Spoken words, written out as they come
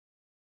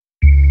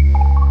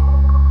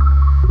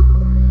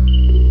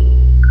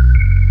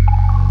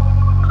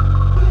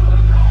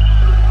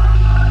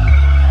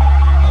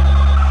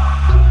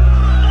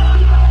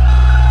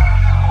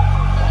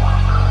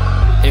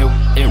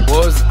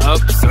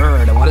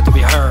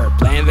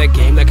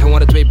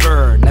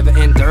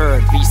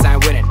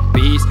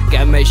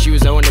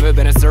shoes, oh, never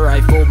been a sir.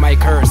 I fold my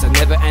curse, I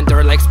never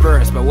enter like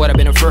Spurs, but what I've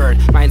been inferred,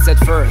 mindset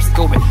first,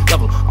 go with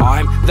double.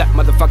 I'm that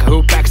motherfucker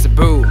who backs the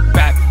boom.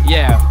 Bap,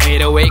 yeah,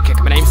 808 kick,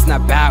 my name's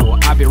not Bow.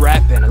 I be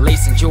rapping,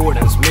 lacing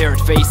Jordans,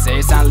 mirrored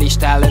faces, unleash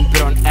talent,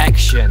 put on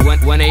action.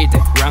 180,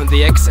 round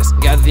the excess,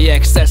 got the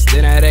excess,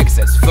 denied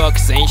excess.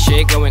 Fucks ain't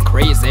shit, going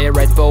crazy,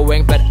 red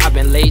Boeing, but I've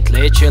been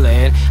lately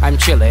chillin'. I'm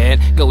chillin',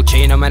 gold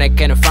chain on my neck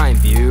and a fine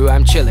view.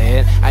 I'm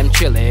chillin',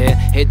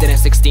 hit it in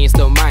 16s,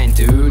 don't mind,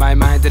 dude. My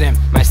mind in him,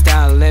 my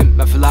style in him,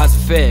 my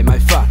philosophy, my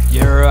fuck,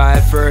 your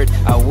effort,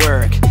 I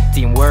work,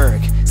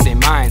 teamwork, same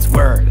minds,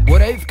 word.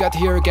 What I've got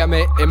here got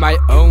me in my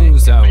own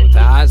zone.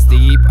 That's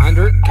deep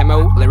under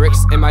camo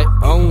lyrics in my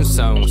own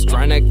zones.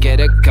 Trying to get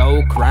a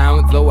gold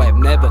crown, though I've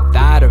never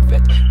thought of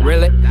it.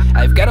 Really,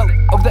 I've got all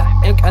of the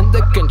ink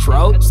under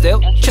control. Still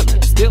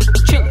chillin', still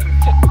chillin',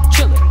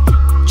 chillin',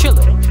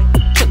 chillin',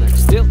 chillin',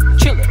 still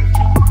chillin',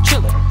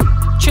 chillin',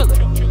 chillin',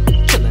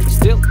 chillin',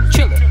 still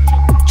chillin',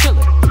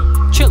 chillin',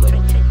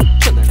 chillin',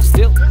 chillin',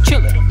 still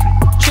chillin',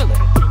 chillin',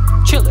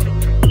 chillin',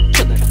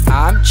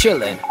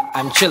 chillin'.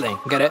 I'm chillin',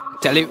 gotta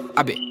tell you,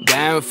 I be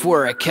down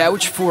for a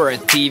couch, for a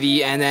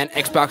TV, and an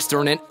Xbox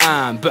turning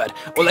on. But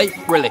all I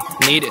really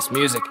need is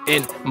music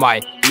in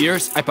my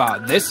ears. I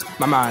bought this,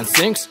 my mind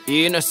sinks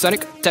in a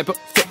sonic type of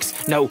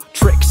fix. No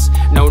tricks,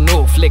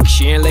 no flick,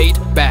 she ain't laid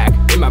back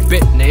in my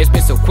business,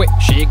 been so quick,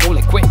 she go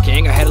like quick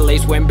king. I had a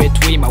lace went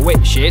between my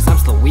wishes, I'm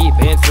still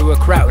weaving through a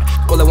crowd.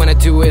 All I wanna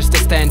do is to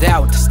stand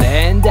out,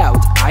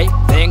 I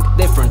think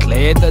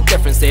differently, the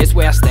difference is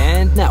where I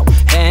stand now.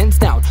 Hands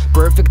down,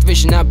 perfect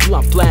vision, I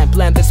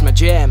plan, this my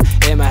jam.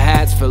 In my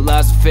head's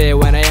philosophy,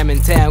 when I am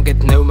in town, get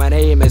to know my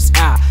name is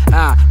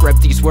rap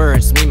these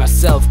words, me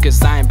myself,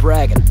 cause I ain't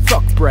bragging.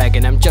 Fuck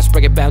bragging, I'm just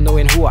bragging about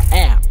knowing who I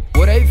am.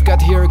 What I've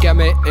got here got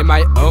me in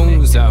my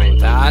own zone.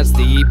 That's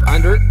deep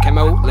under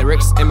camo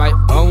lyrics in my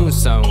own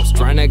zones.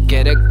 Trying to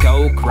get a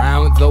gold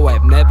crown, though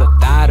I've never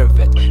thought of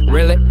it.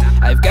 Really,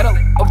 I've got all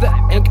of the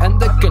ink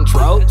under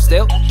control.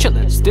 Still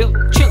chillin',